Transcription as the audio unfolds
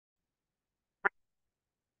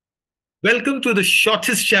Welcome to the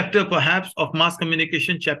shortest chapter, perhaps, of mass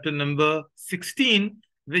communication, chapter number 16,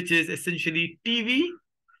 which is essentially TV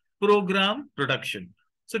program production.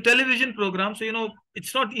 So, television program. So,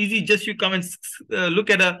 it's not easy just you come and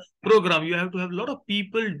look at a program. You have to have a lot of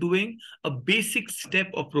people doing a basic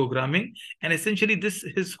step of programming. And essentially,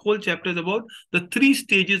 his whole chapter is about the three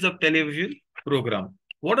stages of television program.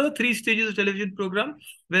 What are the three stages of television program?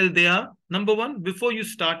 Well, they are number one, before you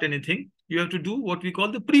start anything, you have to do what we call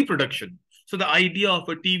the pre-production. So the idea of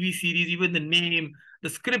a TV series, even the name, the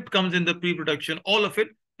script comes in the pre-production, all of it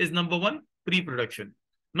is number one, pre-production.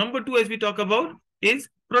 Number two, as we talk about, is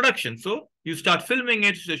production. So you start filming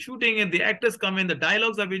it, shooting it, the actors come in, the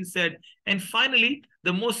dialogues have been said. And finally,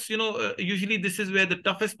 the most, usually this is where the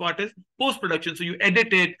toughest part is post-production. So you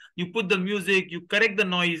edit it, you put the music, you correct the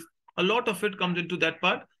noise. A lot of it comes into that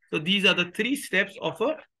part. So these are the three steps of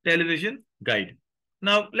a television guide.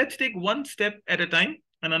 Now, let's take one step at a time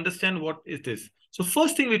and understand what is this. So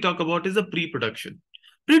first thing we talk about is the pre-production.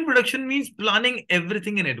 Pre-production means planning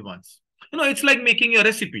everything in advance. It's like making a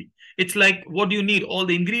recipe. It's like what do you need, all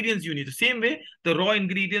the ingredients you need. The same way, the raw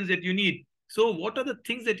ingredients that you need. So what are the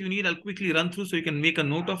things that you need? I'll quickly run through so you can make a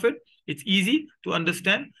note of it. It's easy to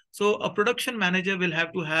understand. So a production manager will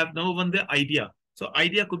have to have, number one, the idea. So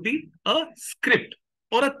idea could be a script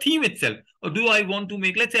or a theme itself. Or do I want to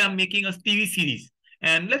make, let's say I'm making a TV series.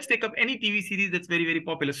 And let's take up any TV series that's very, very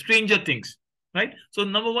popular, Stranger Things, right? So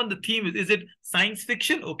number one, the theme is it science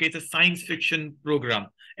fiction? Okay, it's a science fiction program.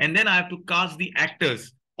 And then I have to cast the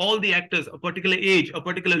actors, all the actors, a particular age, a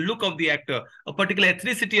particular look of the actor, a particular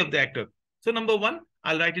ethnicity of the actor. So number one,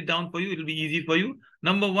 I'll write it down for you. It'll be easy for you.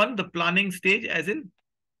 Number one, the planning stage as in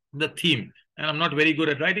the theme. And I'm not very good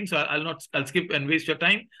at writing, so I'll skip and waste your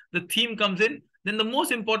time. The theme comes in. Then the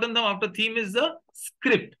most important thing after theme is the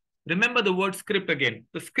script. Remember the word script again.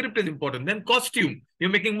 The script is important. Then costume.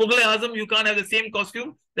 You're making Mughal-e-Azam. You can't have the same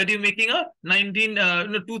costume that you're making a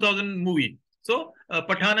 2000 movie. So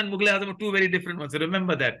Pathan and Mughal-e-Azam are two very different ones. So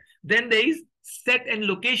remember that. Then there is set and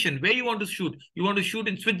location. Where you want to shoot. You want to shoot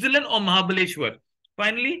in Switzerland or Mahabaleshwar.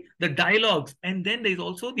 Finally, the dialogues. And then there is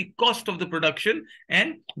also the cost of the production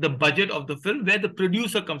and the budget of the film where the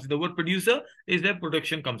producer comes in. The word producer is where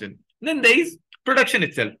production comes in. Then there is production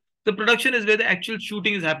itself. The production is where the actual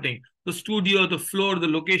shooting is happening. The studio, the floor, the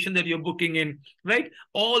location that you're booking in, right?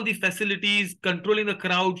 All the facilities, controlling the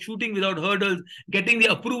crowd, shooting without hurdles, getting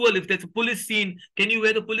the approval. If there's a police scene, can you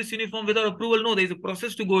wear the police uniform without approval? No, there's a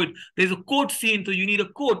process to go it. There's a court scene, so you need a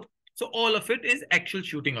court. So all of it is actual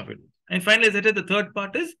shooting of it. And finally, as I said, the third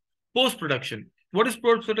part is post-production. What is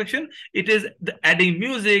post-production? It is the adding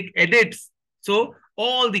music, edits. So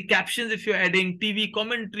all the captions, if you're adding TV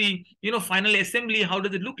commentary, final assembly, how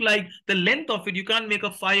does it look like? The length of it, you can't make a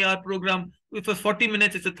 5-hour program. If it's 40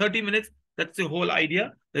 minutes, it's a 30 minutes. That's the whole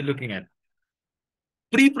idea they're looking at.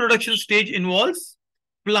 Pre-production stage involves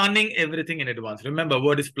planning everything in advance. Remember,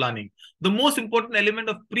 word is planning. The most important element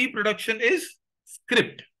of pre-production is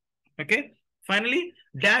script. Okay. Finally,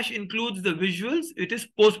 dash includes the visuals. It is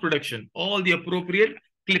post-production, all the appropriate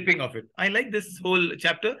clipping of it. I like this whole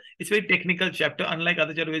chapter. It's very technical chapter, unlike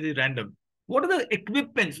other chapters, it's random. What are the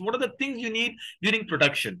equipments? What are the things you need during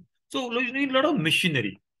production? So you need a lot of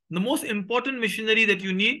machinery. The most important machinery that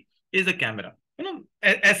you need is a camera.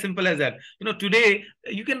 As simple as that. Today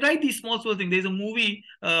you can write these small things. There's a movie,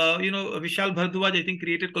 Vishal Bhardwaj, I think,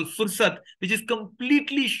 created called Fursat, which is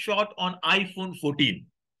completely shot on iPhone 14.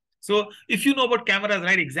 So if you know about cameras,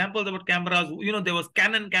 right? Examples about cameras, there was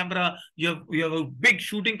Canon camera, you have a big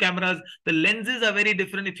shooting cameras. The lenses are very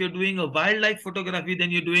different. If you're doing a wildlife photography,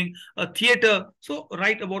 then you're doing a theater. So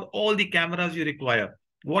write about all the cameras you require,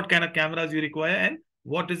 what kind of cameras you require, and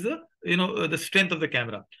what is the strength of the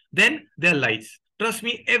camera. Then there are lights. Trust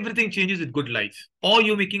me, everything changes with good lights. Or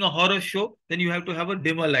you're making a horror show, then you have to have a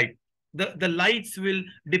dimmer light. The lights will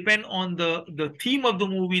depend on the theme of the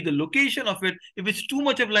movie, the location of it. If it's too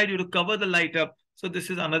much of light, you have to cover the light up. So this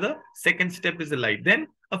is another second step is the light. Then,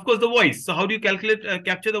 of course, the voice. So how do you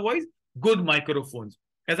capture the voice? Good microphones.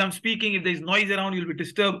 As I'm speaking, if there's noise around, you'll be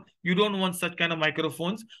disturbed. You don't want such kind of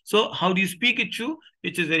microphones. So how do you speak it through?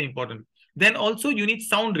 Which is very important. Then also you need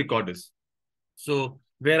sound recorders. So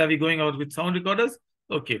where are we going out with sound recorders?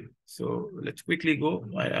 Okay, so let's quickly go.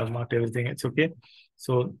 I've marked everything. It's okay.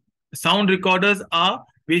 So sound recorders are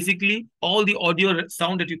basically all the audio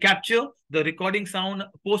sound that you capture, the recording sound,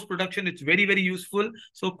 post-production. It's very, very useful.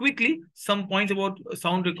 So quickly, some points about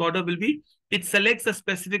sound recorder will be, it selects a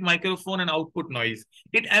specific microphone and output noise.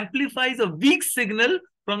 It amplifies a weak signal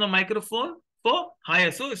from the microphone for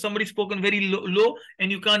higher. So if somebody's spoken very low and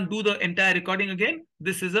you can't do the entire recording again,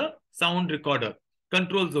 this is a sound recorder.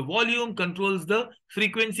 controls the volume, controls the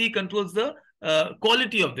frequency, controls the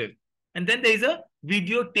quality of this. And then there is a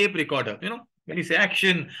video tape recorder. You know, when you say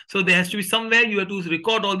action, so there has to be somewhere you have to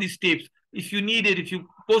record all these tapes. If you need it, if you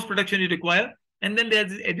post-production you require, and then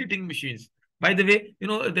there's editing machines. By the way, you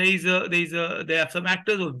know, there are some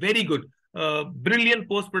actors who are very good, brilliant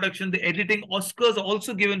post-production. The editing Oscars are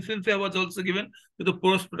also given, Filmfare Awards also given to the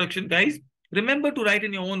post-production guys. Remember to write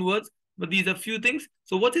in your own words, but these are few things.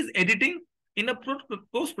 So what is editing? In a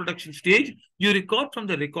post-production stage, you record from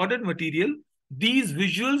the recorded material these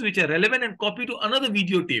visuals which are relevant and copy to another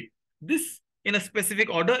video tape. This in a specific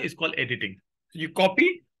order is called editing. So you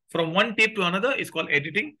copy from one tape to another is called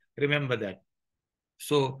editing. Remember that.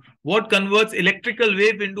 So what converts electrical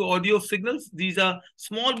wave into audio signals? These are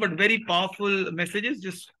small but very powerful messages.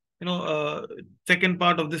 Just, you know, second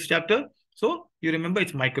part of this chapter. So you remember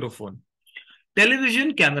it's microphone.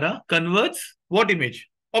 Television camera converts what image?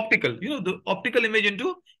 Optical. You know, the optical image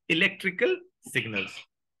into electrical signals.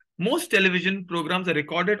 Most television programs are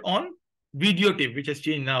recorded on videotape, which has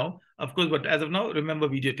changed now, of course, but as of now, remember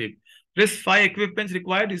videotape. This 5 equipments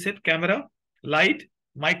required, you said camera, light,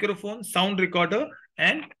 microphone, sound recorder,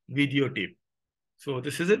 and videotape. So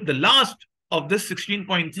this is it. The last of this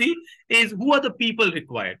 16.3 is who are the people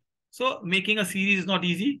required. So making a series is not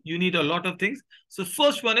easy. You need a lot of things. So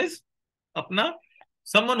first one is apna,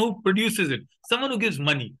 someone who produces it, someone who gives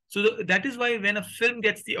money. So that is why when a film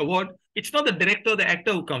gets the award, it's not the director or the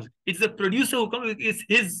actor who comes. It's the producer who comes. It's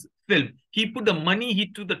his film. He put the money, he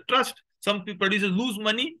took the trust. Some producers lose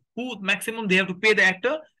money. Who maximum they have to pay the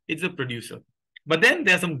actor? It's the producer. But then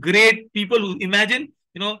there are some great people who imagine,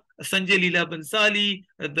 you know, Sanjay Leela Bansali,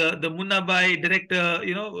 the Munna Bhai director,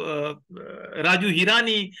 you know, Raju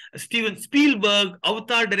Hirani, Steven Spielberg,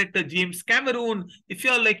 Avatar director James Cameron. If you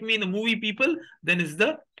are like me in the movie people, then it's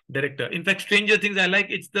the director. In fact, Stranger Things I like,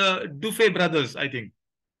 it's the Dufay brothers, I think.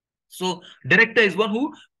 So director is one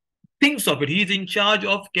who thinks of it. He's in charge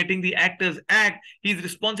of getting the actors act. He's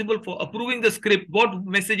responsible for approving the script, what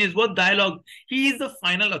messages, what dialogue. He is the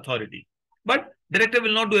final authority. But director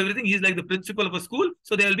will not do everything. He's like the principal of a school.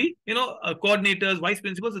 So there will be, you know, coordinators, vice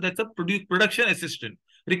principals. So that's a production assistant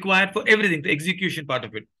required for everything, the execution part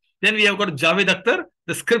of it. Then we have got Javed Akhtar,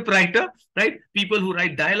 the script writer, right? People who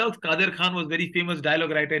write dialogues. Kadir Khan was very famous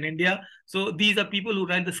dialogue writer in India. So these are people who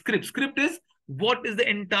write the script. Script is what is the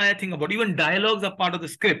entire thing about. Even dialogues are part of the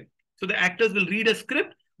script. So the actors will read a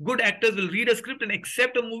script. Good actors will read a script and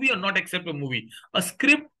accept a movie or not accept a movie. A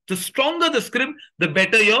script, the stronger the script, the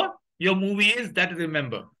better your movie is, that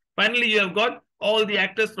remember. Finally, you have got all the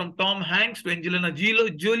actors from Tom Hanks to Angelina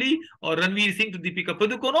Jolie or Ranveer Singh to Deepika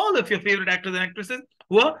Padukone, all of your favorite actors and actresses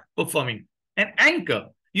who are performing. An anchor.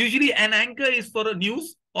 Usually an anchor is for a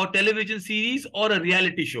news or television series or a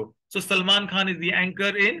reality show. So Salman Khan is the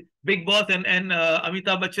anchor in Bigg Boss and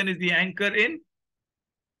Amitabh Bachchan is the anchor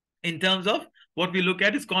in terms of what we look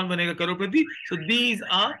at is Kaun Banega Crorepati. So these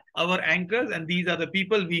are our anchors and these are the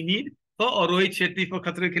people we need for Rohit Shetty for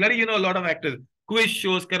Khatro Ke Khiladi. You know, a lot of actors. Quiz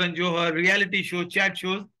shows, Karan Johar, reality shows, chat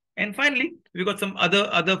shows. And finally, we got some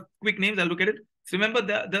other quick names. I'll look at it. So remember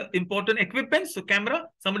the important equipment. So camera,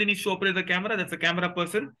 somebody needs to operate the camera. That's a camera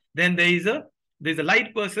person. Then there's a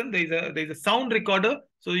light person. There's a sound recorder.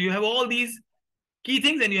 So you have all these key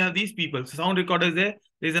things and you have these people. So sound recorder is there.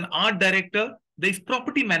 There's an art director. There's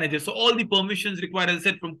property manager. So all the permissions required, as I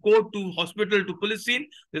said, from court to hospital to police scene,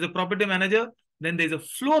 there's a property manager. Then there's a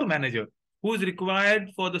floor manager who is required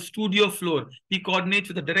for the studio floor. He coordinates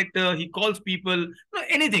with the director. He calls people,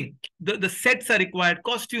 anything. The sets are required,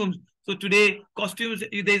 costumes. So today, costumes,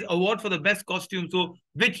 there's award for the best costume. So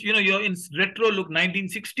which, you're in retro look,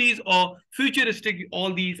 1960s or futuristic,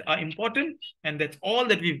 all these are important. And that's all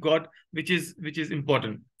that we've got, which is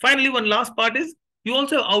important. Finally, one last part is, you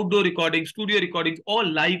also have outdoor recordings, studio recordings, or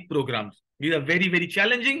live programs. These are very, very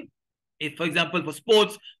challenging. If, for example, for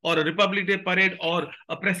sports or a Republic Day parade or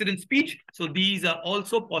a president's speech. So these are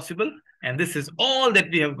also possible. And this is all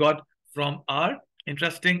that we have got from our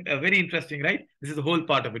very interesting, right? This is the whole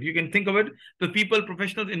part of it. You can think of it, the people,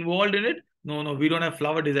 professionals involved in it. No, we don't have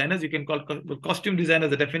flower designers. You can call costume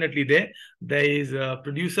designers are definitely there. There is a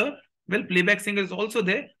producer. Well, playback singer is also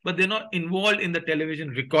there, but they're not involved in the television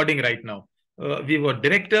recording right now. We've got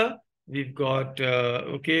director, we've got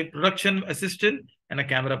production assistant and a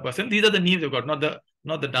camera person. These are the names we've got, not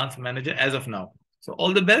the dance manager as of now. So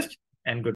all the best and good.